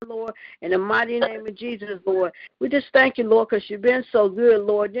Lord, in the mighty name of Jesus, Lord. We just thank you, Lord, because you've been so good,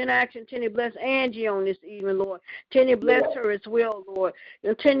 Lord. Then I continue to bless Angie on this evening, Lord. Continue to bless her as well, Lord.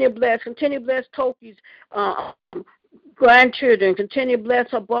 Continue to bless Toki's grandchildren. Continue to bless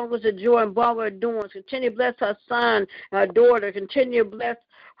her bungles of joy and bungles of doings. Continue to bless her son, her daughter. Continue to bless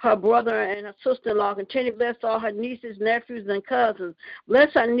her brother and her sister-in-law. Continue to bless all her nieces, nephews, and cousins.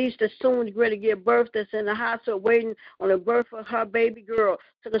 Bless her niece that's soon is ready to give birth, that's in the hospital waiting on the birth of her baby girl.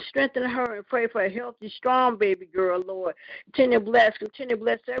 So to strengthen her and pray for a healthy, strong baby girl, Lord. Continue to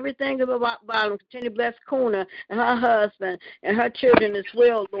bless everything about them. Continue to bless Kuna and her husband and her children as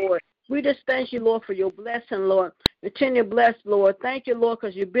well, Lord. We just thank you, Lord, for your blessing, Lord. Continue to bless, Lord. Thank you, Lord,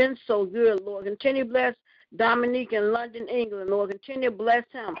 because you've been so good, Lord. Continue to bless Dominique in London, England, Lord. Continue to bless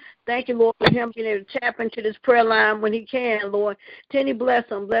him. Thank you, Lord, for him being able to tap into this prayer line when he can, Lord. Continue to bless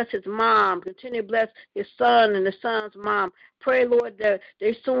him. Bless his mom. Continue to bless his son and the son's mom. Pray, Lord, that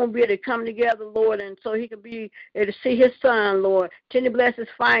they soon be able to come together, Lord, and so he can be able to see his son, Lord. Continue to bless his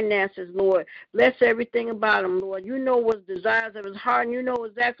finances, Lord. Bless everything about him, Lord. You know what's desires of his heart, and you know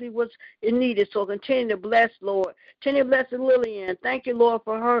exactly what's needed, so continue to bless, Lord. Continue to bless Lillian. Thank you, Lord,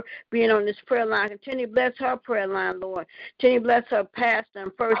 for her being on this prayer line. Continue to bless her prayer line, Lord. Continue to bless her pastor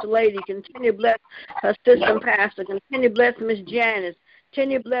and first lady. Continue to bless her sister and pastor. Continue to bless Miss Janice.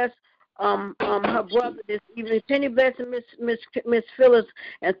 Continue to bless her brother this evening. Continue to bless Miss Phyllis,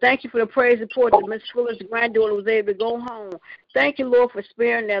 and thank you for the praise report that Miss Phyllis' granddaughter was able to go home. Thank you, Lord, for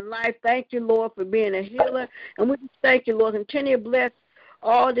sparing their life. Thank you, Lord, for being a healer, and we just thank you, Lord. Continue to bless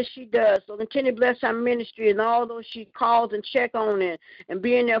all that she does. So continue to bless her ministry and all those she calls and check on it and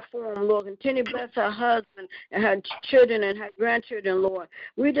be in there for them, Lord. Continue to bless her husband and her children and her grandchildren, Lord.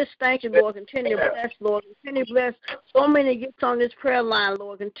 We just thank you, Lord. Continue to bless, Lord. Continue to bless so many gifts on this prayer line,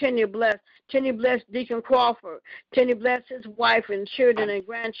 Lord. Continue to bless. Continue to bless Deacon Crawford. Continue to bless his wife and children and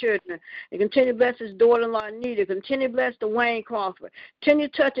grandchildren. And continue to bless his daughter-in-law, Anita. Continue to bless Dwayne Crawford. Continue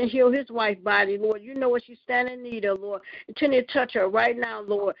to touch and heal his wife's body, Lord. You know what she's standing in need of, Lord. Continue to touch her right now,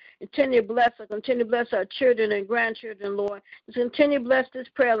 Lord. Continue to bless her. Continue to bless her children and grandchildren, Lord. Just continue to bless this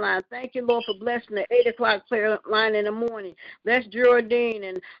prayer line. Thank you, Lord, for blessing the 8 o'clock prayer line in the morning. Bless Geraldine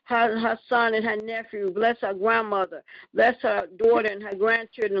and her son and her nephew. Bless her grandmother. Bless her daughter and her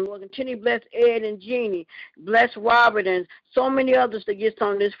grandchildren, Lord. Continue to bless Ed and Jeannie. Bless Robert and so many others that gets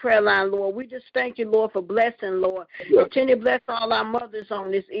on this prayer line, Lord. We just thank you, Lord, for blessing, Lord. Continue to bless all our mothers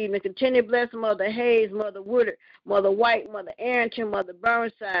on this evening. Continue to bless Mother Hayes, Mother Woodard, Mother White, Mother Arrington, Mother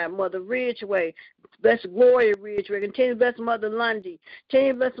Burnside, Mother Ridgeway. Bless Gloria Ridgeway. Continue to bless Mother Lundy.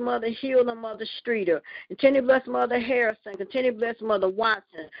 Continue to bless Mother Hill and Mother Streeter. Continue to bless Mother Harrison. Continue to bless Mother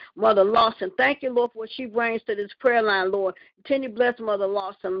Watson, Mother Lawson. Thank you, Lord, for what she brings to this prayer line, Lord. Continue to bless Mother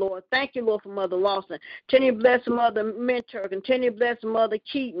Lawson, Lord. Thank you, Lord, for Mother Lawson. Continue to bless Mother Mentor. Continue to bless Mother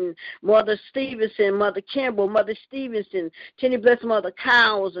Keaton, Mother Stevenson, Mother Kimball, Mother Stevenson. Continue to bless Mother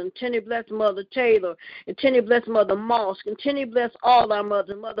Cowles, and continue to bless Mother Taylor. Continue to bless Mother Moss. Continue to bless all our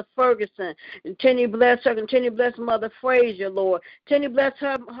mothers, Mother Ferguson. Continue to bless her. Continue to bless Mother Frazier, Lord. Continue to bless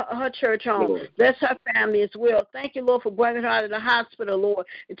her church home. Lord. Bless her family as well. Thank you, Lord, for bringing her out of the hospital, Lord.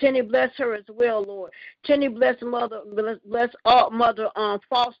 Continue to bless her as well, Lord. Continue to bless Mother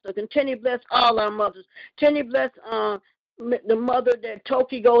Foster. Continue to bless all our mothers. Continue to bless the mother that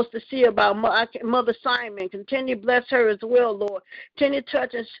Toki goes to see about, Mother Simon. Continue to bless her as well, Lord. Continue to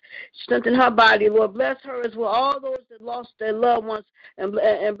touch and strengthen her body, Lord. Bless her as well. All those that lost their loved ones, and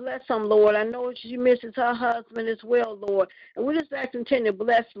bless them, Lord. I know she misses her husband as well, Lord. And we just ask continue to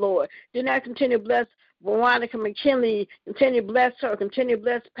bless, Lord. Then I continue to bless Veronica McKinley. Continue to bless her. Continue to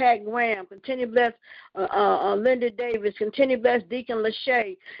bless Pat Graham. Continue to bless Linda Davis. Continue to bless Deacon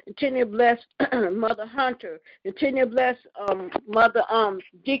Lachey. Continue to bless Mother Hunter. Continue to bless Mother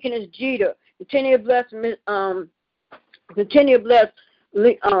Deaconess Jeter. Continue to bless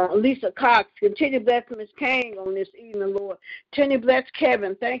Lisa Cox. Continue to bless Miss Kane on this evening, Lord. Continue to bless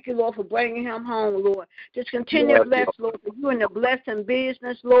Kevin. Thank you, Lord, for bringing him home, Lord. Just continue to bless, Lord, for you in the blessing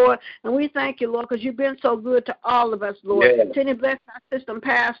business, Lord. And we thank you, Lord, because you've been so good to all of us, Lord. Continue to bless our system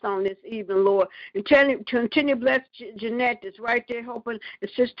passed on this evening, Lord. And continue to bless Jeanette that's right there hoping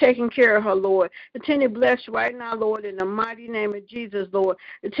it's just taking care of her, Lord. Continue to bless right now, Lord, in the mighty name of Jesus, Lord.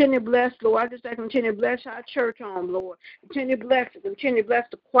 Continue to bless, Lord. I just say continue to bless our church home, Lord. Continue to bless it. Continue to bless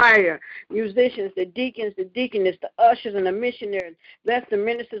the choir, musicians, the deacons, the deaconess, the ushers, and the missionaries. Bless the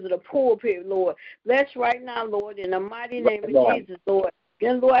ministers of the pulpit, Lord. Bless right now, Lord, in the mighty name of Jesus, Lord.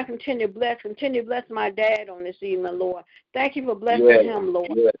 Then, Lord, I continue to bless my dad on this evening, Lord. Thank you for blessing him, Lord.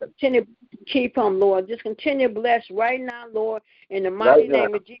 Continue to keep him, Lord. Just continue to bless right now, Lord, in the mighty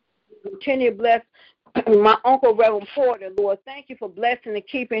name of Jesus. Continue to bless my Uncle Reverend Porter, Lord. Thank you for blessing and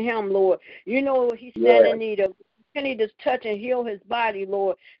keeping him, Lord. You know what he's standing in need of. Continue to touch and heal his body,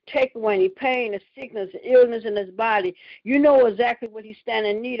 Lord. Take away any pain, the sickness, the illness in his body. You know exactly what he's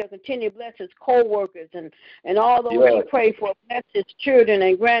standing in need of. Continue to bless his co-workers and all those he prayed for. Bless his children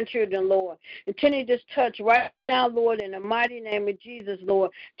and grandchildren, Lord. Continue to just touch right now, Lord, in the mighty name of Jesus,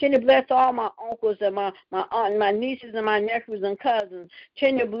 Lord. Continue to bless all my uncles and my aunt, my nieces and my nephews and cousins.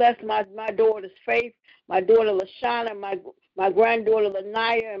 Continue to bless my daughter's Faith, my daughter LaShawna, my granddaughter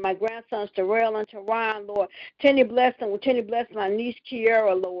Lanaya, and my grandsons Terrell and Teron, Lord. Continue to bless them. Continue to bless my niece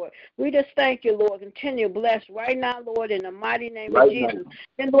Kiara, Lord. We just thank you, Lord. Continue to bless right now, Lord, in the mighty name of Jesus.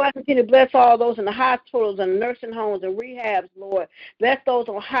 And Lord, continue to bless all those in the hospitals and nursing homes and rehabs, Lord. Bless those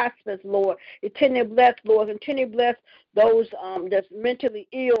on hospice, Lord. Continue to bless, Lord. Continue to bless those that's mentally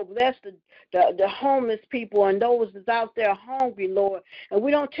ill. Bless the homeless people and those that's out there hungry, Lord. And we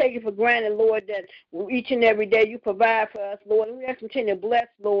don't take it for granted, Lord, that each and every day you provide for us, Lord. And we have to continue to bless,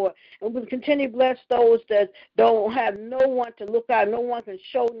 Lord. And we continue to bless those that don't have no one to look out, no one can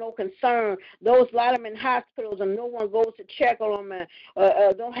show no concern. Those, a lot of them in hospitals and no one goes to check on them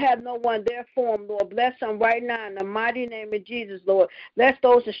and don't have no one there for them, Lord. Bless them right now in the mighty name of Jesus, Lord. Bless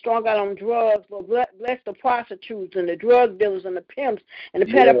those that strung out on drugs, Lord. Bless the prostitutes and the drug dealers and the pimps and the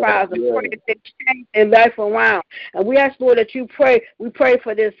pedophiles and pray that they change their life around. And we ask, Lord, that you pray. We pray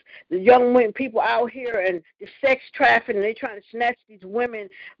for the young women, people out here and the sex trafficking, they trying to snatch these women.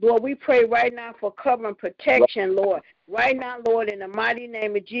 Lord, we pray right now for cover and protection, Lord. Right now, Lord, in the mighty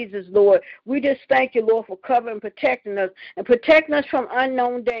name of Jesus, Lord, we just thank you, Lord, for covering and protecting us from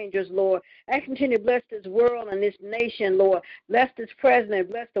unknown dangers, Lord. And continue to bless this world and this nation, Lord. Bless this president,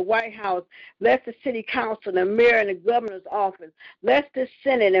 bless the White House, bless the city council, the mayor, and the governor's office. Bless this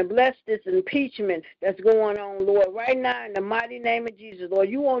Senate and bless this impeachment that's going on, Lord. Right now, in the mighty name of Jesus, Lord,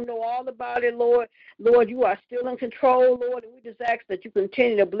 you won't know all about it, Lord. Lord, you are still in control, Lord, and we just ask that you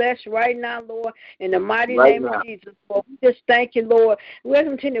continue to bless right now, Lord, in the mighty name of Jesus, Lord. We just thank you, Lord. We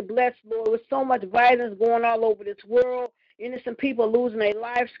continue to bless, Lord, with so much violence going all over this world. Innocent people losing their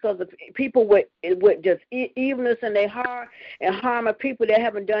lives because of people with just evilness in their heart and harming people that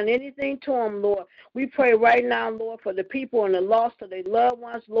haven't done anything to them, Lord. We pray right now, Lord, for the people and the loss of their loved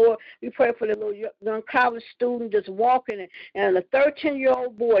ones, Lord. We pray for the little young college student just walking and a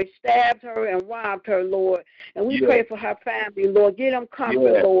 13-year-old boy stabbed her and robbed her, Lord. And we pray for her family, Lord. Give them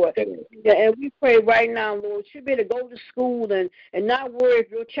comfort, Lord. And we pray right now, Lord, she'll be able to go to school and not worry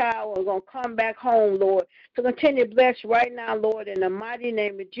if your child is going to come back home, Lord. So continue to bless right now, Lord, in the mighty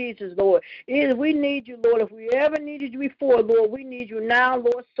name of Jesus, Lord. We need you, Lord. If we ever needed you before, Lord, we need you now,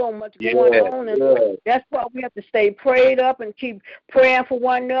 Lord. So much going on. And that's why we have to stay prayed up and keep praying for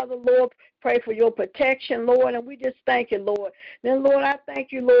one another, Lord. Pray for your protection, Lord, and we just thank you, Lord. Then, Lord, I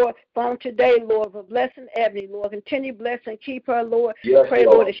thank you, Lord, for today, Lord, for blessing Ebony, Lord. Continue to bless and keep her, Lord. Pray,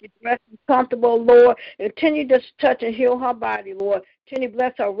 Lord, that she's dressed and comfortable, Lord. Continue to touch and heal her body, Lord. Continue to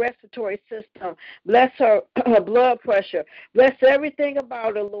bless her respiratory system. Bless her blood pressure. Bless everything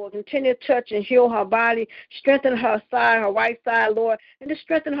about her, Lord. Continue to touch and heal her body. Strengthen her side, her right side, Lord. And to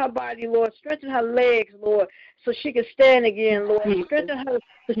strengthen her body, Lord. Strengthen her legs, Lord, so she can stand again, Lord. Strengthen her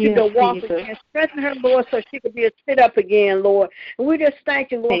so she can walk again. Strengthen her, Lord, so she can be a sit-up again, Lord. And we just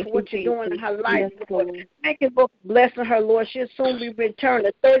thank you, Lord, for what you're doing in her life, Lord. Thank you, Lord, for blessing her, Lord. She'll soon be returned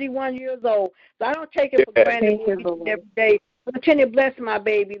at 31 years old. So I don't take it for granted, Lord, every day. Continue to bless my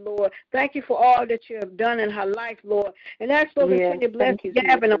baby, Lord. Thank you for all that you have done in her life, Lord. And that's Lord, continue to bless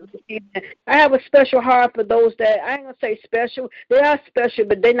Gavin on this evening. I have a special heart for those that, I ain't going to say special. They are special,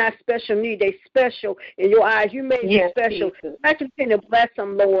 but they're not special needs. They're special in your eyes. You made them special. I continue to bless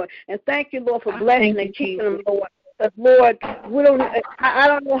them, Lord. And thank you, Lord, for blessing and keeping them, Lord. Because, Lord, I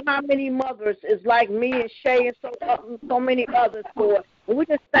don't know how many mothers is like me and Shay and so many others, Lord. And we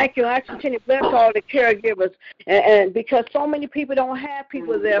just thank you. I continue to bless all the caregivers. And because so many people don't have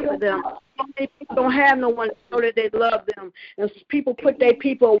people there for them. So many people don't have no one to know that they love them. And people put their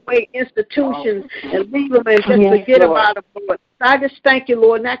people away, institutions, and leave them and just forget about them, Lord. So I just thank you,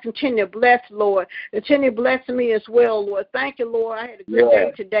 Lord, and I continue to bless, Lord. Continue blessing me as well, Lord. Thank you, Lord. I had a good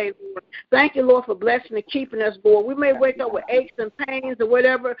day today, Lord. Thank you, Lord, for blessing and keeping us, Lord. We may wake up with aches and pains or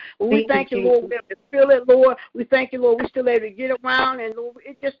whatever, but we thank you, Lord, we're able to feel it, Lord. We thank you, Lord, we're still able to get around, and Lord,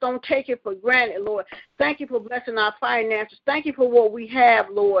 it just don't take it for granted, Lord. Thank you for blessing our finances. Thank you for what we have,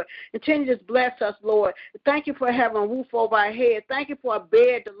 Lord. Continue to just bless us, Lord. Thank you for having a roof over our head. Thank you for a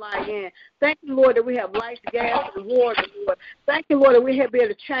bed to lie in. Thank you, Lord, that we have lights, gas, and water, Lord. Thank you, Lord, that we have been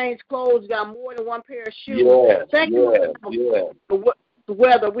able to change clothes, got more than one pair of shoes. Thank you, Lord,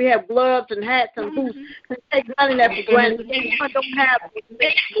 weather. We have gloves and hats and boots. We take none of that for granted. We don't have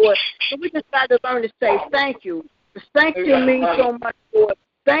it, Lord. So we just got to learn to say thank you. Thank you means so much, Lord.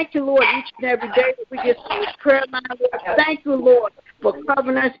 Thank you, Lord, each and every day that we get to this prayer line, Lord. Thank you, Lord, for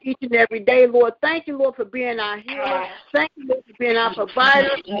covering us each and every day, Lord. Thank you, Lord, for being our healer. Thank you, Lord, for being our provider.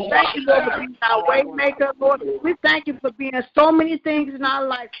 Thank you, Lord, for being our way maker, Lord. We thank you for being so many things in our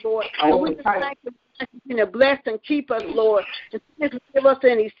life, Lord. And we just thank you. To bless and keep us, Lord. And give us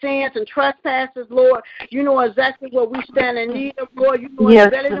any sins and trespasses, Lord. You know exactly what we stand in need of, Lord. You know us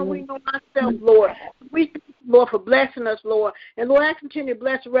better than we know ourselves, Lord. We thank you, Lord, for blessing us, Lord. And Lord, I continue to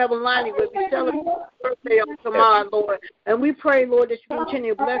bless Reverend Lonnie with we celebrate her birthday on tomorrow, Lord. And we pray, Lord, that you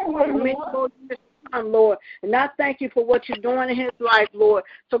continue to bless her for many more years to come, Lord. And I thank you for what you're doing in his life, Lord.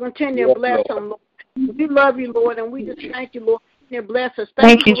 So continue to bless him, Lord. We love you, Lord, and we just thank you, Lord. Bless us.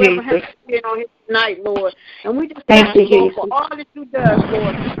 Thank you, Jesus. For being on his tonight, Lord. And we just thank you, Lord, for all that you do,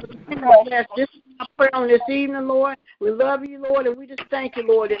 Lord. Bless this is my prayer on this evening, Lord. We love you, Lord, and we just thank you,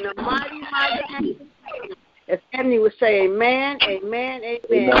 Lord, in the mighty, mighty name of Jesus. As Ebony would say, amen, amen,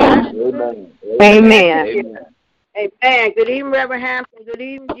 amen. Amen. Amen. Amen. Good evening, Reverend Hampton. Good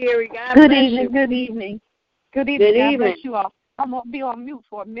evening, Jerry. God Good bless evening. you. Good evening. Good evening. Good God evening. bless you all. I'm going to be on mute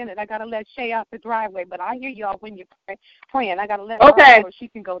for a minute. I got to let Shay out the driveway, but I hear y'all when you're praying. I got to let her out so she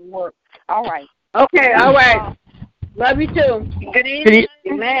can go to work. All right. Okay, all right. Love you too. Good evening.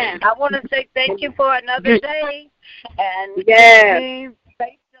 Amen. I want to say thank you for another day. And yes.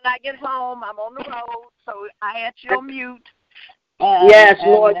 Wait till I get home. I'm on the road, so I had you on mute. Yes,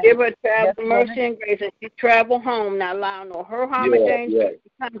 Lord, give her travel mercy and grace as she travel home, not allow no her harm or danger to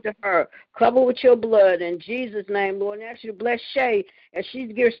come to her. Cover with your blood in Jesus' name, Lord. And ask you to bless Shay as she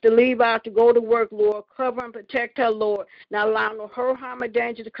gets to leave out to go to work, Lord. Cover and protect her, Lord. Not allow no her harm or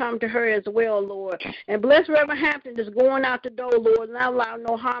danger to come to her as well, Lord. And bless Reverend Hampton that's going out the door, Lord. Not allow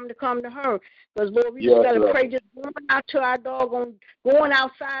no harm to come to her. Because, Lord, we just got to pray just going out to our doggone, going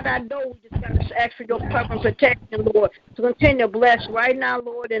outside our door. We just got to ask for your cover and protection, Lord. To continue to bless right now,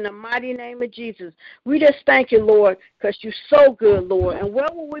 Lord, in the mighty name of Jesus. We just thank you, Lord, because you're so good, Lord. And where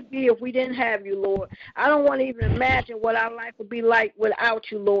would we be if we didn't have you, Lord? I don't want to even imagine what our life would be like without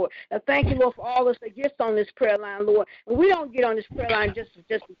you, Lord. And thank you, Lord, for all us that gets on this prayer line, Lord. And we don't get on this prayer line just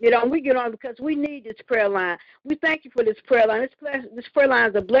to get on. We get on because we need this prayer line. We thank you for this prayer line. This prayer line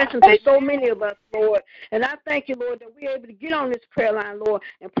is a blessing to so many of us, Lord. And I thank you, Lord, that we're able to get on this prayer line, Lord,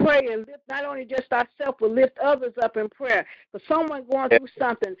 and pray and lift not only just ourselves, but lift others up in prayer. For someone going through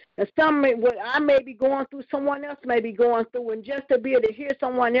something, and what I may be going through, someone else may be going through, and just to be able to hear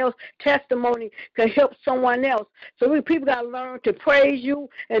someone else's testimony can help someone else. So people got to learn to praise you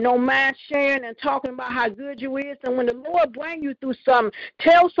and don't mind sharing and talking about how good you is. And when the Lord bring you through something,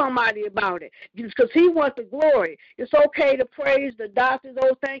 tell somebody about it because he wants the glory. It's okay to praise the doctors.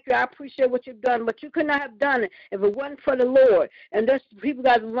 Oh, thank you. I appreciate what you've done. But you could not have done it if it wasn't for the Lord. And that's people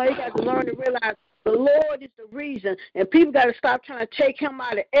got to learn to realize the Lord is the reason, and people got to stop trying to take him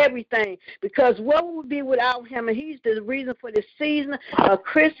out of everything because what would we be without him? And he's the reason for this season of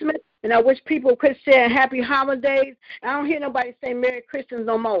Christmas. And I wish people could say happy holidays. I don't hear nobody say Merry Christmas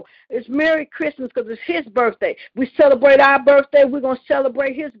no more. It's Merry Christmas because it's his birthday. We celebrate our birthday. We're going to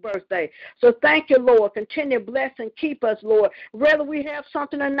celebrate his birthday. So thank you, Lord. Continue to bless and keep us, Lord. Whether we have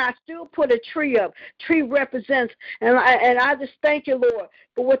something or not, still put a tree up. Tree represents. And I just thank you, Lord,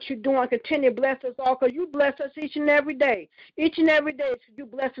 for what you're doing. Continue to bless us all because you bless us each and every day. Each and every day you're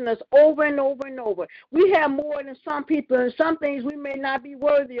blessing us over and over and over. We have more than some people, and some things we may not be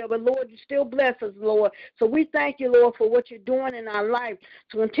worthy of, but Lord, you still bless us, Lord. So we thank you, Lord, for what you're doing in our life.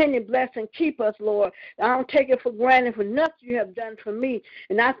 So continue to bless and keep us, Lord. I don't take it for granted for nothing you have done for me.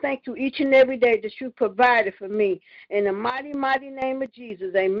 And I thank you each and every day that you provided for me. In the mighty, mighty name of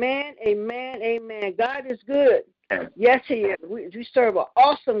Jesus, amen, amen, amen. God is good. Yes, he is. We serve an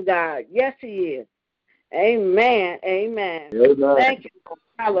awesome God. Yes, he is. Amen, amen. Thank you, Lord.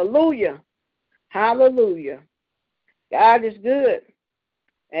 Hallelujah. Hallelujah. God is good.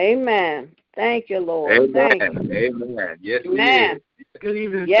 Amen. Thank you, Lord. Amen. Thank you. Amen. Yes, amen. Good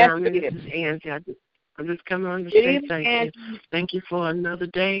evening, yes, family. This is Angie. I'm just coming on to say thank you. Thank you for another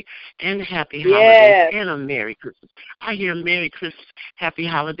day and happy holidays and a Merry Christmas. I hear Merry Christmas, happy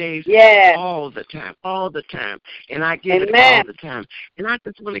holidays all the time, and I give it all the time. And I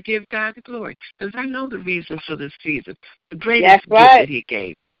just want to give God the glory because I know the reason for this season. The greatest gift that he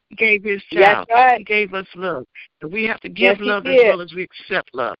gave. He gave his child. He gave us love. And we have to give love as well as we accept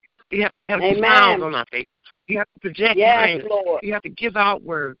love. We have to have smiles on our face. We have to project kindness. We have to give out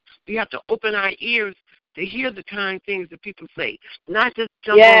words. We have to open our ears to hear the kind things that people say, not just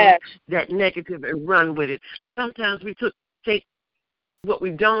jump on that negative and run with it. Sometimes we take what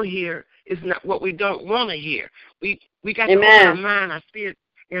we don't hear is not what we don't want to hear. We got to open our mind, our spirit,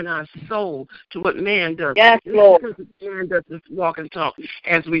 and our soul to what man does. Yes, Lord. Because man does just walk and talk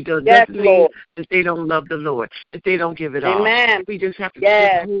as we do. Yes, doesn't mean Lord. that they don't love the Lord, that they don't give it Amen. all. We just have to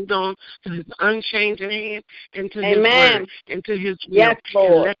just hold on to his unchanging hand and to his word and to his will. Yes,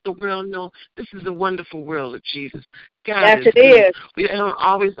 Lord. And let the world know this is a wonderful world of Jesus. God yes, is it good. is. We don't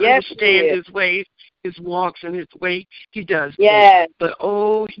always understand his ways, his walks, and his way. He does. Yes. But,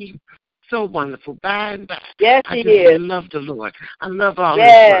 he's so wonderful. By and by. Yes, I love the Lord. I love all his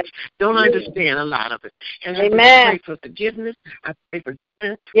works. Don't understand a lot of it. And I pray for forgiveness. I pray for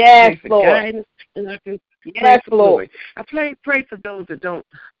strength. I pray for guidance. And I can pray for glory. I pray for those that don't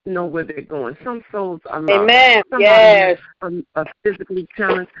know where they're going. Some souls are lost. Amen. Some are physically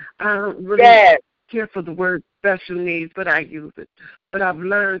challenged. I don't really care for the word special needs, but I use it. But I've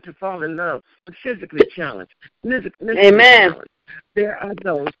learned to fall in love with physically challenged, mentally challenged. There are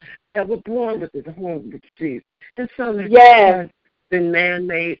those that were born with this horrible disease, and some have been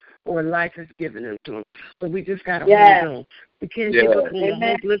man-made or life has given them to them. But we just got to hold on. We can't give up on the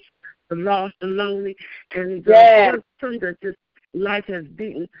hopeless, the lost, the lonely, and some that just life has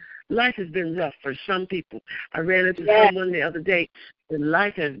beaten. Life has been rough for some people. I ran into someone the other day, and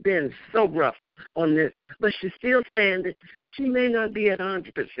life has been so rough on this, but she's still standing. She may not be at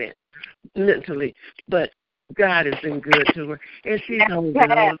 100% mentally, but God has been good to her, and she's holding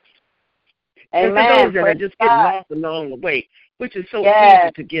on. And for those that are just getting lost along the way, which is so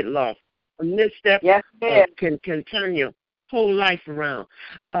easy to get lost, a misstep can turn your whole life around.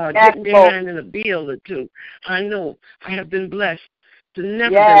 Getting behind in a bill or two. I know I have been blessed to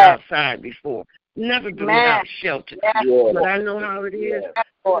never been outside before, never been without shelter. But I know how it is.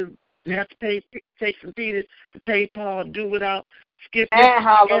 You have to take some feeders to pay Paul, do without skipping.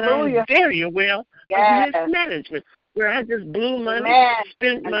 And I'm very well of mismanagement, where I just blew money,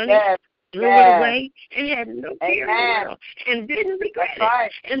 spent money, threw it away, and had no care in the world, and didn't regret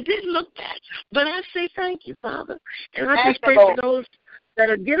it, and didn't look back. But I say thank you, Father. And I just pray for those that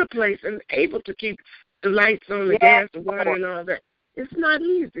are get a place and able to keep the lights on, the gas, the water, and all that. It's not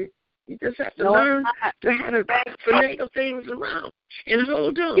easy. You just have to learn to how to finagle things around and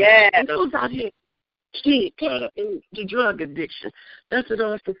hold on. And those out here caught up in the drug addiction. That's an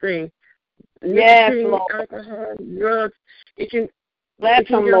awful thing. Nicotine, alcohol, drugs, it can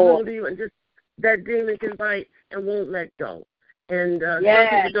get a hold of you, and just that demon can bite and won't let go. And some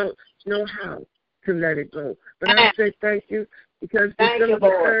people don't know how to let it go. But I say thank you, because December the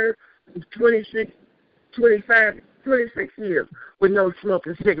 3rd was 26 years with no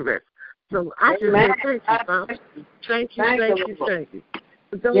smoking cigarettes. So I just say thank you, Father. Thank you.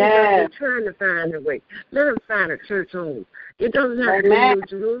 But those that are trying to find their way, let them find a church home. It doesn't have to be New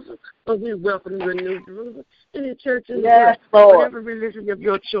Jerusalem, but we welcome you in New Jerusalem. Any church in the world, whatever religion of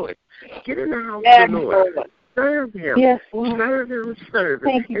your choice. Get in the house of the Lord. Serve him. Serve him with service.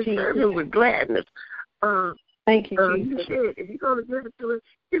 And serve him with gladness. Thank you, Jesus. If you're going to give it to him,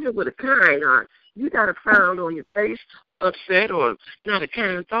 give it with a kind heart. You got a frown on your face, upset, or not a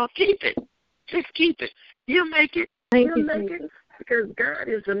kind thought, keep it. Just keep it. You'll make it. You'll make it. Because God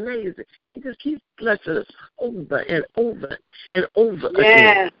is amazing. He just keeps blessing us over and over and over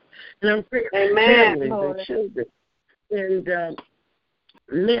again. And I'm praying for families and children and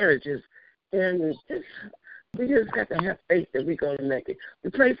marriages. And we just got to have faith that we're going to make it. We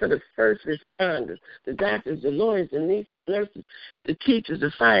pray for the first responders, the doctors, the lawyers, the nurses, the teachers,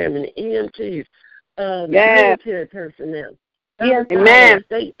 the firemen, the EMTs, the military personnel. The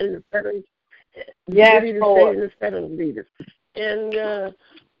state and the federal, the state and the federal leaders. And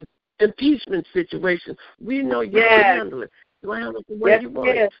impeachment situation, we know you can handle it. You handle it the way you want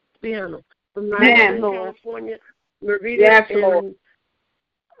it to be handled. From California, Merida, and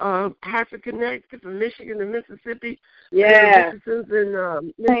Hartford, Connecticut, from Michigan to Mississippi, Richardson's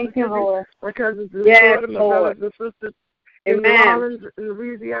in Mississippi, my cousins in Florida, my brothers and sisters in New Orleans, in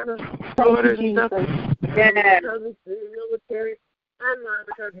Louisiana, Florida, and stuff. My cousins in the military, and my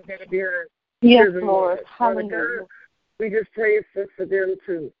other cousins that are behind. Yes, Lord. Hallelujah. We just pray for them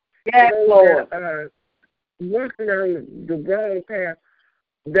too. Yes, Lord. Walking on the wrong path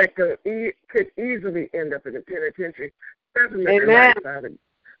that could easily end up in the penitentiary. Amen.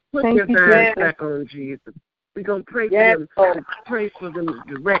 Put your eyes back on Jesus. We're going to pray for them. Pray for them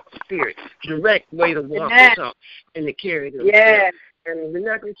direct spirit, direct way to walk and talk, and to carry them. And we're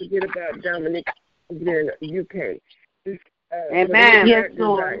not going to forget about Dominic in the UK. Amen. Yes,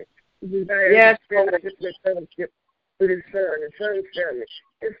 Lord. Yes, fellowship with his son, his son's family,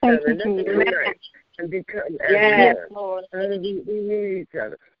 his family. Let them unite and become as one. We need each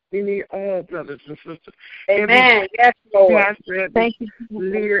other. We need all brothers and sisters. Amen. Yes, Lord. Pastor, Thank you.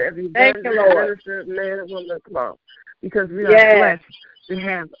 leader, every Thank you, Lord. minister, man and woman of God. Because we are blessed to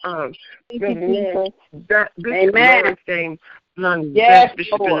have Bishop Lawrence James London, the best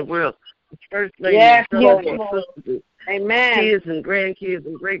bishop in the world. First lady, Amen. Kids and grandkids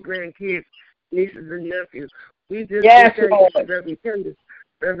and great-grandkids, nieces and nephews. We just thank Reverend Kendall,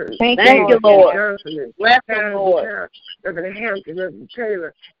 Reverend Thank you, Lord. Johnson, Lord. Reverend Hampton, Reverend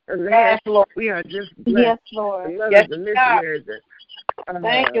Taylor, Lord. We are just blessed. Yes, Lord. The mothers, the missionaries,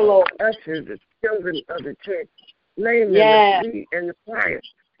 thank you, Lord. Ushers, the children of the church, laymen, and the choir,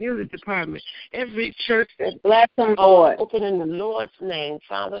 music department, every church that bless them, Lord. Open in the Lord's name,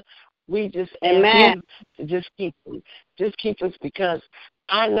 Father. We just ask you to just keep them. Just keep us, because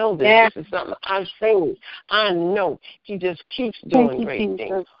I know that this is something I've seen. I know He just keeps doing great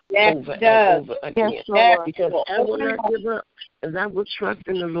things over and over again. Because I will not give up, and I will trust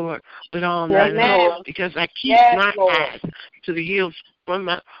in the Lord with all my heart. Because I keep my eyes to the hills from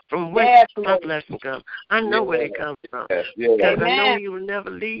whence my blessing comes. I know where it comes from. Because I know He will never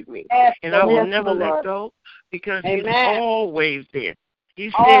leave me. And I will never let go, because He's always there. He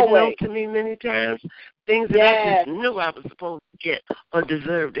said no to me many times, things that I just knew I was supposed to get or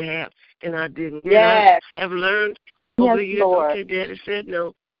deserve to have, and I didn't. I have learned over the years, okay, Daddy said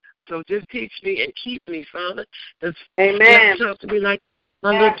no, so just teach me and keep me, Father. Amen. Talk to me like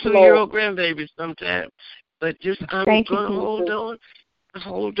my little 2-year-old grandbaby sometimes, but just I'm going to hold on, and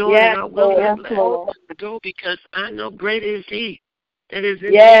I will not let go, because I know greater is He that is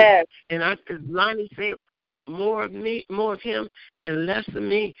in me. And as Lonnie said, more of me, more of Him, and less of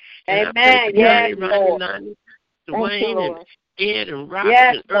me. And Amen. Yes, Lord. Dwayne and Ed and Robert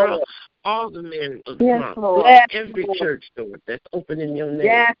and Earl, all the men of the Lord. Every church door that's open in your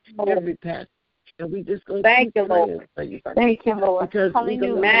name. Every pastor. And we just going to thank you, Lord. Thank you, Lord. Because we're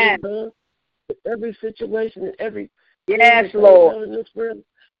going to every situation and every Lord. In this world.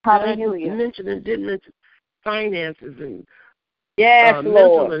 Hallelujah. I mentioned and didn't mention finances and Lord.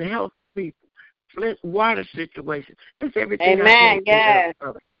 mental and health people. Water situation. It's everything. Amen.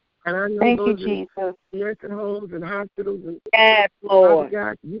 And I know thank those you, Jesus. nursing homes and hospitals and Lord.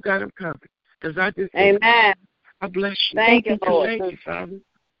 God, you got them covered. Because I just Amen. I bless you. Thank you, Lord. Thank you, Father.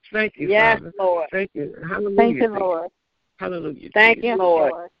 Thank you, Father. Lord. Thank you. Hallelujah. Thank you, Lord. Hallelujah. Thank you,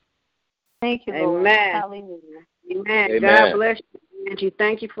 Lord. Thank you, Lord. Amen. Hallelujah. Amen. God bless you, Angie.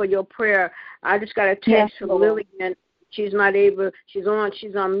 Thank you for your prayer. I just got a text from Lillian. She's not able. She's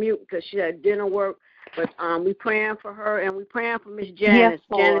on mute because she had dinner work. But we praying for her, and we praying for Miss Janice.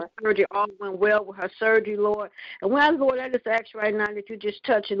 Janice surgery all went well with her surgery, Lord. And when Lord, I just ask right now that you just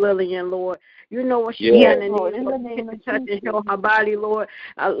touch Lillian, Lord. You know what she's in Lord. In the name of touch and heal her body, Lord.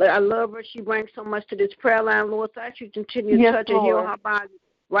 I love her. She brings so much to this prayer line, Lord. So I ask you to continue to touch and heal her body.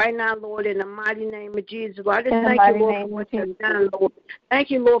 Right now, Lord, in the mighty name of Jesus, Lord, I just thank you, Lord, for what you've done, Lord. Thank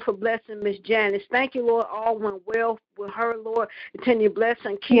you, Lord, for blessing Miss Janice. Thank you, Lord, all went well with her, Lord. Continue to bless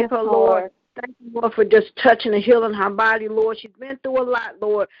and keep her, Lord. Thank you, Lord, for just touching and healing her body, Lord. She's been through a lot,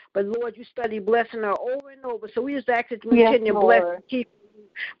 Lord, but, Lord, you study blessing her over and over. So we just ask that you continue to bless and keep her.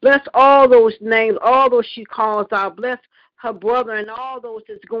 Bless all those names, all those she calls out. Bless her brother and all those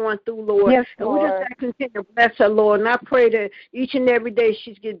that's going through, Lord. And we just ask you to continue to bless her, Lord. And I pray that each and every day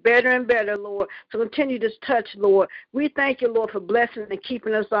she's get better and better, Lord. So continue to touch, Lord. We thank you, Lord, for blessing and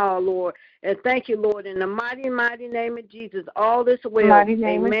keeping us all, Lord. And thank you, Lord, in the mighty, mighty name of Jesus. All this well. Mighty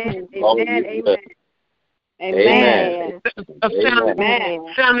name of Jesus. Amen. Amen.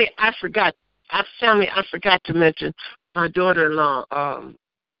 Family, I forgot to mention my daughter-in-law,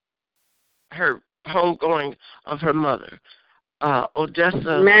 her homegoing of her mother,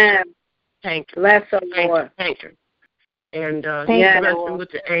 Odessa Tanker. Tanker. And she's resting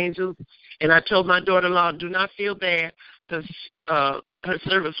with the angels. And I told my daughter-in-law, do not feel bad, because her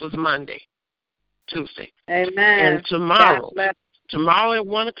service was Tuesday. Amen. And tomorrow at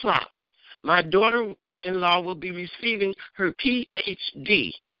 1 o'clock, my daughter-in-law will be receiving her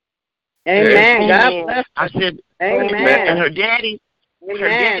PhD. Amen. God bless her. I said, amen. And her daddy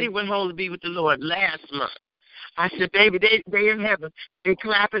went home to be with the Lord last month. I said, baby, they in heaven. They're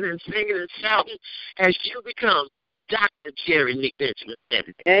clapping and singing and shouting as you become Dr. Jerry Nick Benjamin.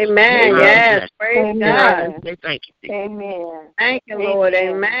 Amen. Yes. Praise God. Thank you. Amen. Thank you, Lord.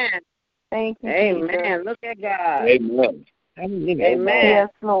 Amen. Thank you. Amen. Jesus. Look at God. Amen. Amen. Yes,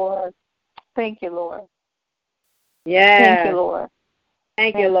 Lord. Thank you, Lord. Yes. Thank you, Lord.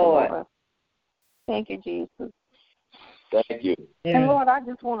 Thank you, Lord. Thank you, Jesus. Thank you. And Lord, I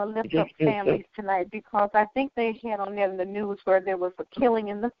just want to lift up families tonight, because I think they had on there in the news where there was a killing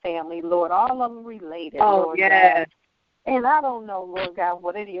in the family, Lord. All of them related. Oh, Lord yes. And I don't know, Lord God,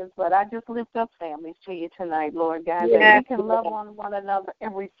 what it is, but I just lift up families to you tonight, Lord God, that we can love one another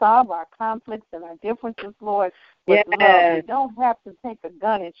and resolve our conflicts and our differences, Lord, with love. We don't have to take a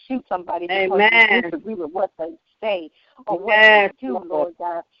gun and shoot somebody because we disagree with what they say or what they do, Lord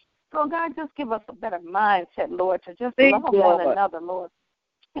God. So, God, just give us a better mindset, Lord, to just love one another, Lord.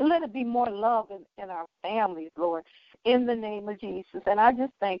 And let it be more love in our families, Lord, in the name of Jesus. And I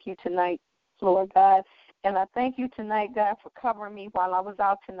just thank you tonight, Lord God. And I thank you tonight, God, for covering me while I was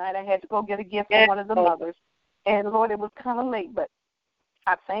out tonight. I had to go get a gift from one of the mothers. And, Lord, it was kind of late, but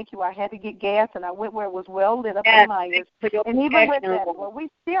I thank you. I had to get gas, and I went where it was well lit up in Myers. And even with that, Lord, we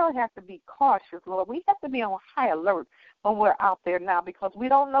still have to be cautious, Lord. We have to be on high alert when we're out there now because we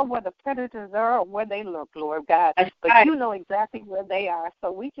don't know where the predators are or where they lurk, Lord God. But you know exactly where they are.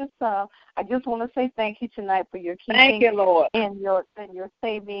 So we just, I just want to say thank you tonight for your keeping thank you, Lord. and your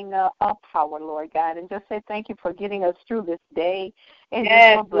saving power, Lord God. And just say thank you for getting us through this day and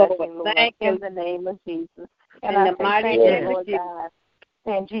just for blessing, Lord, in the name of Jesus. And I say thank you, Lord God.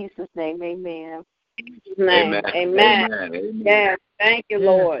 In Jesus' name, amen. In Jesus' name, amen. Yes, thank you,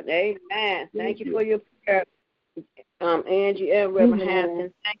 Lord. Amen. Thank you for your prayer, Angie and Reverend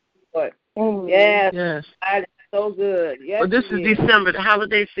Hampton. Thank you, Lord. Yes. God is so good. Yes, well, this is December. The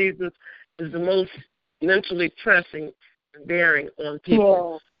holiday season is the most mentally pressing and bearing on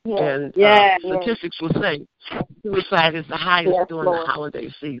people. And statistics will say suicide is the highest during the holiday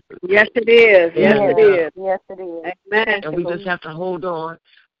season. Yes, it is. Yes, it is. Yes, it is. Amen. And we just have to hold on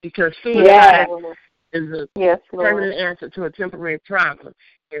because suicide is a permanent answer to a temporary problem.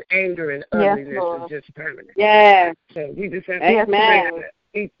 And anger and ugliness is just permanent. Yeah. So we just have to pray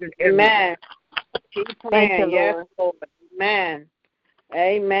each and every day. Keep praying. Yes, Lord. Amen.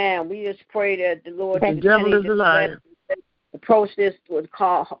 Amen. We just pray that the Lord the devil is a liar. Approach this what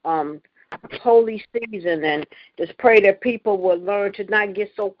call holy season, and just pray that people will learn to not get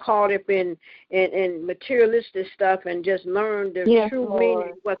so caught up in materialistic stuff and just learn the true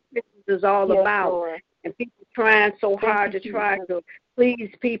meaning of what Christmas is all about. Lord. And people trying so hard to try to please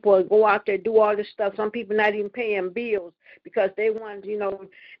people and go out there do all this stuff. Some people not even paying bills because they want,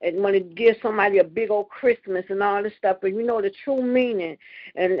 and want to give somebody a big old Christmas and all this stuff. But the true meaning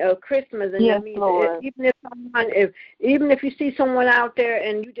and Christmas, and that means even if you see someone out there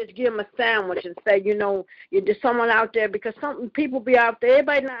and you just give them a sandwich and say, you're just someone out there, because some people be out there.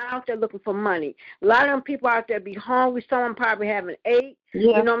 Everybody not out there looking for money. A lot of them people out there be hungry. Someone probably haven't ate.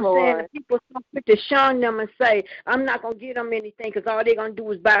 Yes, you know what I'm saying? And people so quick to shun them and say, I'm not going to give them anything because all they're going to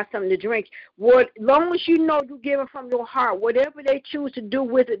do is buy something to drink. As long as you give it from your heart, whatever they choose to do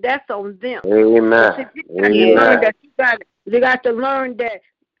with it, that's on them. Amen. They got to learn that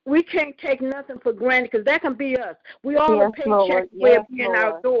we can't take nothing for granted because that can be us. We all a paycheck way of being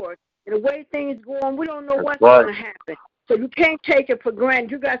outdoors. And the way things go on, we don't know what's going to happen. So you can't take it for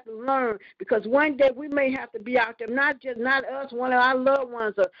granted. You got to learn, because one day we may have to be out there, not us, one of our loved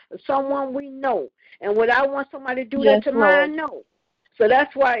ones or someone we know. And would I want somebody to do that to mine? No. So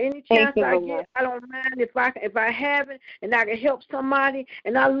that's why any chance I get, I don't mind if I have it and I can help somebody.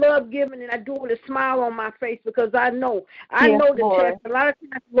 And I love giving, and I do it with a smile on my face because I know the test. A lot of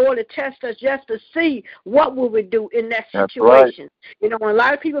times the Lord will test us just to see what we would do in that situation. Right. When a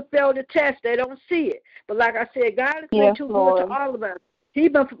lot of people fail the test, they don't see it. But like I said, God has been too good to all of us.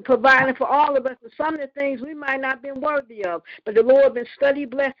 He's been providing for all of us, and some of the things we might not have been worthy of. But the Lord has been steady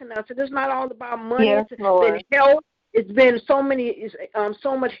blessing us. And it's not all about money. It's been health. It's been so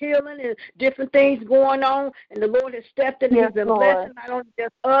much healing and different things going on, and the Lord has stepped in and He's been blessing not only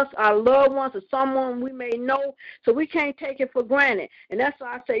just us, our loved ones, or someone we may know. So we can't take it for granted. And that's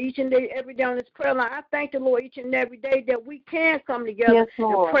why I say each and every day on this prayer line, I thank the Lord each and every day that we can come together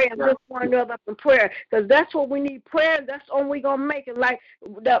and pray and lift one another up in prayer, because that's what we need. Prayer, that's all we're going to make it. Like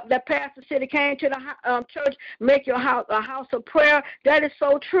that pastor said, he came to the church, make your house a house of prayer. That is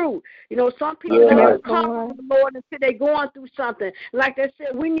so true. Some people don't come to the Lord until they're going through something. Like I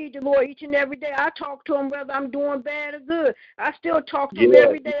said, we need the Lord each and every day. I talk to Him whether I'm doing bad or good. I still talk to Him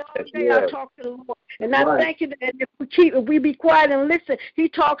every day, all day. I talk to the Lord. And I thank you that if we be quiet and listen, He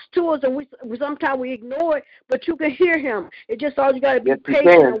talks to us, and we sometimes we ignore it, but you can hear Him. It just all you got to be patient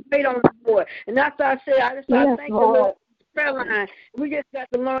and wait on the Lord. And that's why I say, I thank the Lord. Prayer line. We just got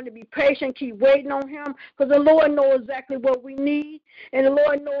to learn to be patient, keep waiting on Him, because the Lord knows exactly what we need, and the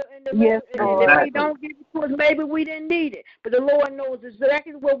Lord knows. And if He don't give it to us, maybe we didn't need it, but the Lord knows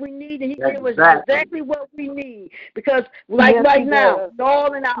exactly what we need, and He gives us exactly what we need. Because right now, we're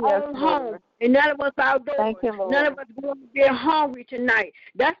all in our own home. And none of us outdoors. None of us going to get hungry tonight.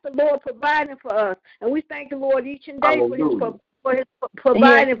 That's the Lord providing for us. And we thank the Lord each and day for His for his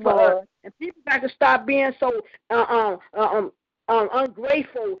providing for us. And people got to stop being so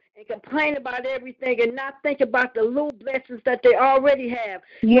ungrateful and complain about everything and not think about the little blessings that they already have.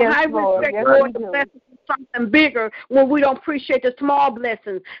 Yes, I Lord. respect Lord, the blessings of something bigger when we don't appreciate the small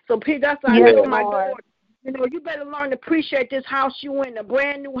blessings. So, Peter, that's why I told my daughter, you know, you better learn to appreciate this house you in, a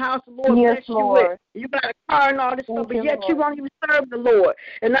brand new house the Lord bless you with. You got a car and all this stuff, but yet you won't even serve the Lord.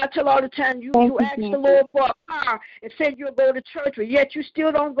 And I tell all the time, you ask the Lord for a car and said you'll go to church, but yet you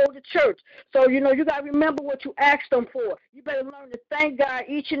still don't go to church. So, you know, you got to remember what you asked them for. You better learn to thank God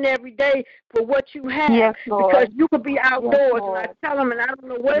each and every day for what you have, because you could be outdoors. And I tell them, and I don't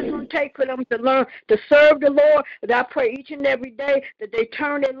know what it's going to take for them to learn to serve the Lord, but I pray each and every day that they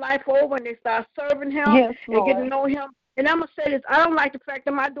turn their life over and they start serving Him and get to know Him. And I'm going to say this, I don't like the fact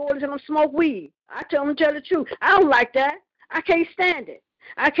that my daughters don't smoke weed. I tell them to tell the truth. I don't like that. I can't stand it.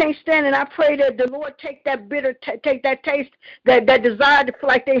 I can't stand it. I pray that the Lord take that bitter, take that taste, that desire to feel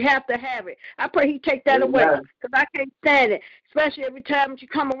like they have to have it. I pray He take that away, because I can't stand it. Especially every time she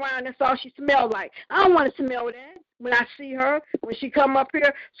come around, that's all she smells like. I don't want to smell that when I see her, when she come up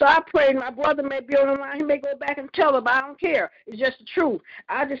here. So I pray my brother may be on the line. He may go back and tell her, but I don't care. It's just the truth.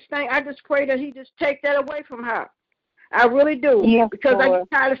 I just pray that He just take that away from her. I really do, because I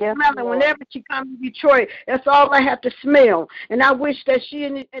get tired of smelling. Whenever she comes to Detroit, that's all I have to smell. And I wish that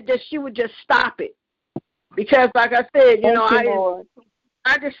she would just stop it, because, like I said, you know,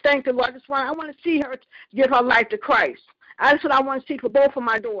 I just thank the Lord. I want to see her give her life to Christ. That's what I want to see for both of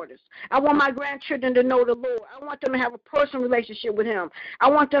my daughters. I want my grandchildren to know the Lord. I want them to have a personal relationship with Him. I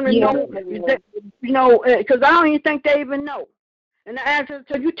want them to know, you know, because I don't even think they even know. And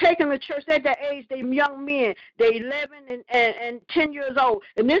so you take them to church at that age, they young men, they 11 and 10 years old,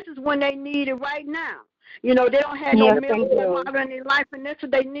 and this is when they need it right now. You know, they don't have no milk in their life, and that's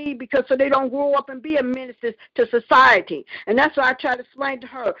what they need, because so they don't grow up and be a minister to society. And that's what I try to explain to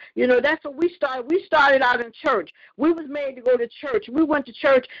her. You know, that's what we started. We started out in church. We was made to go to church. We went to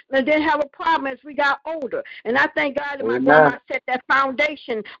church and didn't have a problem as we got older. And I thank God that my grandma set that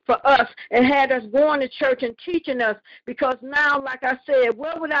foundation for us and had us going to church and teaching us, because now, like I said,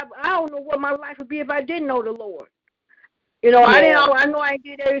 I don't know what my life would be if I didn't know the Lord. You know, I know I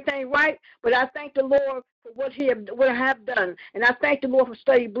did everything right, but I thank the Lord for what I have done. And I thank the Lord for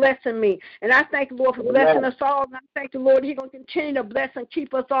study blessing me. And I thank the Lord for blessing us all. And I thank the Lord He's going to continue to bless and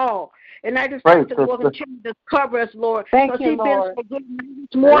keep us all. And I just thank the Lord for continue to cover us, Lord. Thank you, Lord. So good.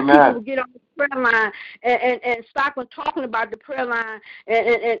 More people will get on the prayer line and stop talking about the prayer line.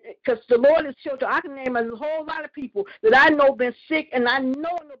 And because the Lord is shelter. I can name a whole lot of people that I know been sick, and I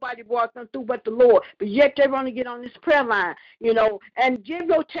know nobody brought them through but the Lord. But yet they want to get on this prayer line, you know, and give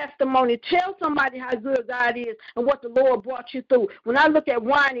your testimony. Tell somebody how good God is and what the Lord brought you through. When I look at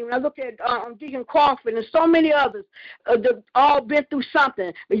Winnie, when I look at Deacon Crawford and so many others, they've all been through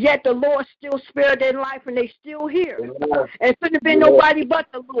something, but yet the Lord still spared their life and they still here. And it couldn't have been nobody but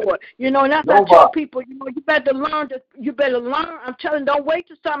the Lord. You know, and that's what I tell people, you know, you better learn. I'm telling you, don't wait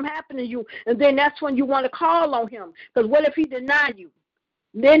till something happens to you, and then that's when you want to call on Him. Because what if He deny you?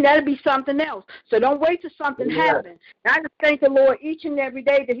 Then that'll be something else. So don't wait till something happens. And I just thank the Lord each and every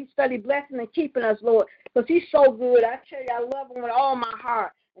day that He study blessing and keeping us, Lord, because He's so good. I tell you, I love Him with all my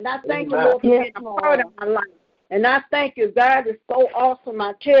heart. And I thank the Lord for being a part of my life. And I thank you. God is so awesome.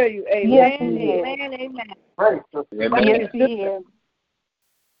 I tell you, amen, amen, amen. Yes, He is.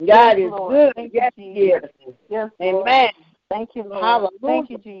 God is good. Yes, He is. Yes, amen. Thank you, Lord. Hallelujah. Thank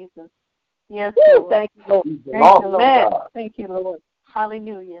you, Jesus. Yes, Lord. Thank you, Lord. Thank you, Lord. Thank you, Lord.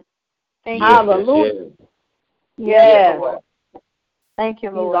 Hallelujah. Thank you. Hallelujah. Yes. Thank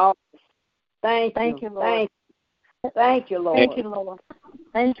you, Lord. Thank you, Lord. Thank you, Lord. Thank you, Lord.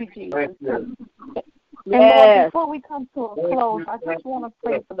 Thank you, Jesus. Thank you. And Lord, before we come to a close, I just want to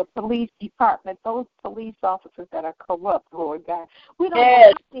pray for the police department, those police officers that are corrupt, Lord God. We don't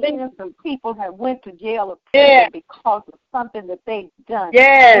want to see innocent people that went to jail or prison because of something that they've done.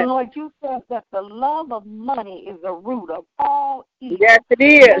 And Lord, you said that the love of money is the root of all evil. Yes, it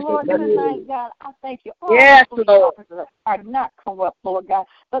is. And Lord, tonight, God, I thank you. All the police officers are not corrupt, Lord God,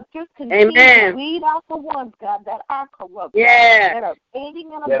 but just continue to weed out the ones, God, that are corrupt, that are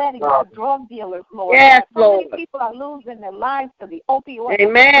aiding and abetting the drug dealers, Lord. So many people are losing their lives to the opioid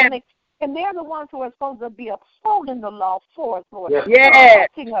epidemic, and they're the ones who are supposed to be upholding the law for us, Lord.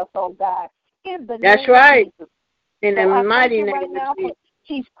 Protecting us, oh God, in the name of Jesus. In the mighty name right now of Jesus.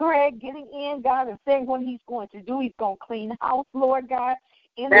 Chief Craig getting in, God, and saying what he's going to do. He's going to clean house, Lord God.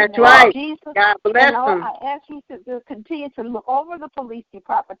 In the name of Jesus. God bless him. I ask you to continue to look over the police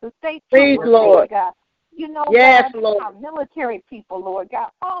department, the state please, Lord God. You know, yes, God, Lord. our military people, Lord God,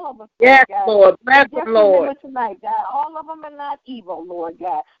 all of us, yes, God. Lord. Bless them, Lord. Remember tonight, God, all of them are not evil, Lord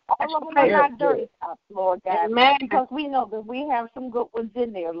God. All of them are not dirty cops, Lord God. Amen. Because we know that we have some good ones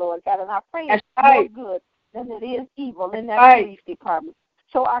in there, Lord God, and I pray it's more good than it is evil in that police department.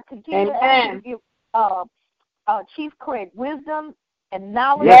 So I continue to ask you to give Chief Craig wisdom and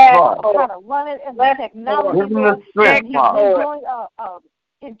knowledge of how to run it and the technology, Lord. And he's doing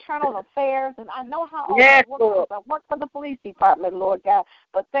internal affairs, and I know how all that works. I work for the police department, Lord God,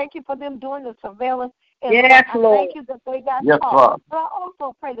 but thank you for them doing the surveillance. And Lord, thank you that they got caught. But I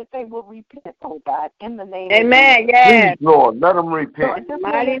also pray that they will repent, oh God, in the name of Jesus. Amen. Yes. Please, Lord, let them repent. So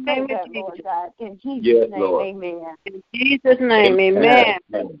mighty name of Jesus. Lord God. In Jesus' name, Lord. amen. In Jesus' name, amen.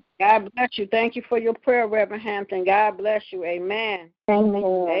 God bless you. Thank you for your prayer, Reverend Hampton. God bless you. Amen.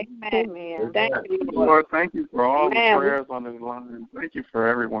 Amen. Amen. Thank you, Lord. Lord, thank you for all the prayers on this line. Thank you for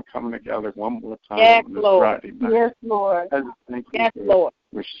everyone coming together one more time on this Friday night. Yes, Lord. Thank you for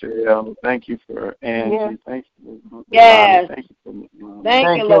Michelle. Thank you for Angie. Yes. Thank you for Yes. Thank you for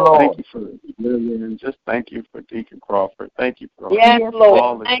Thank you, Lord. Thank you for Lillian. Just thank you for Deacon Crawford. Thank you for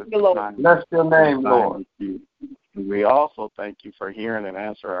all the thank you, Lord. Bless your name, Lord. We also thank you for hearing and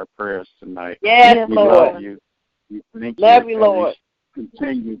answering our prayers tonight. Yes, we Lord. love you. We thank love you, Lord.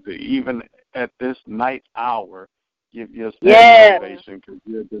 Continue to, even at this night hour, give your salvation because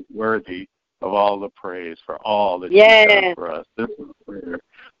you're just worthy of all the praise for all that you've done for us. This is prayer.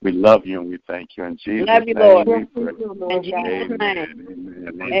 We love you and we thank you. In Jesus' name, Lord. we pray. In Jesus'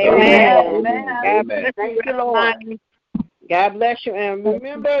 name. Amen. Thank you, Lord. God bless you. And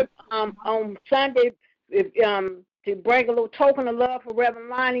remember, on Sunday, to bring a little token of love for Reverend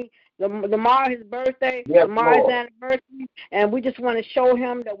Lonnie. Tomorrow his birthday, tomorrow his anniversary, and we just want to show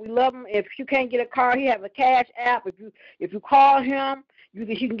him that we love him. If you can't get a card, he has a cash app. If you call him, you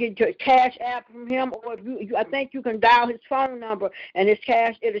can get your cash app from him, or if I think you can dial his phone number and his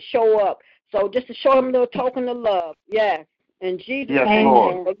cash, it'll show up. So just to show him a little token of love. Yes. In Jesus' name.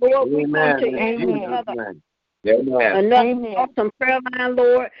 Lord. The Lord, we come to you another awesome prayer line,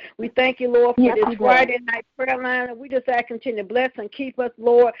 Lord. We thank you, Lord, for this Friday night prayer line. And we just ask continue to bless and keep us,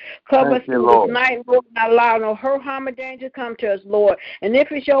 Lord. Cover us through this night, Lord. Not allow no hurt, harm, or danger to come to us, Lord. And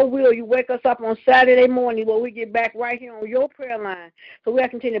if it's your will, you wake us up on Saturday morning, Lord. We get back right here on your prayer line. So we ask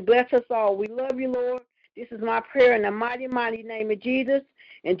continue to bless us all. We love you, Lord. This is my prayer in the mighty, mighty name of Jesus.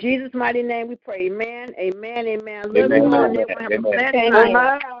 In Jesus' mighty name we pray. Amen. Amen. Amen. Love you, Lord. Have a blessed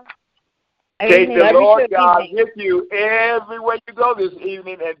night. Take the Lord God with you everywhere you go this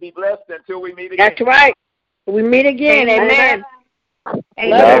evening and be blessed until we meet again. That's right. We meet again. Amen.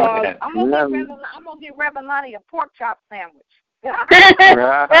 Amen. I'm gonna get Reverend Lonnie a pork chop sandwich. That's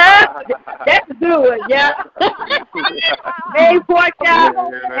good, yeah. Hey, pork chop.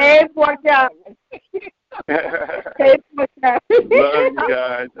 Hey, pork chop. Hey, pork chop. Love you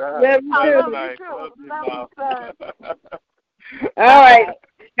guys. Love you too. All right.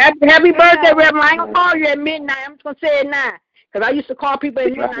 Happy birthday, Reverend. I ain't going to call you at midnight. I'm just going to say it now. Because I used to call people at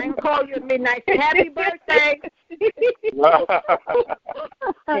midnight. I ain't going to call you at midnight. Say happy birthday.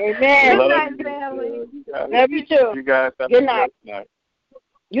 Amen. Love you, family. Love you too. You guys have good a night. good night.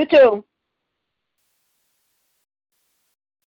 You too.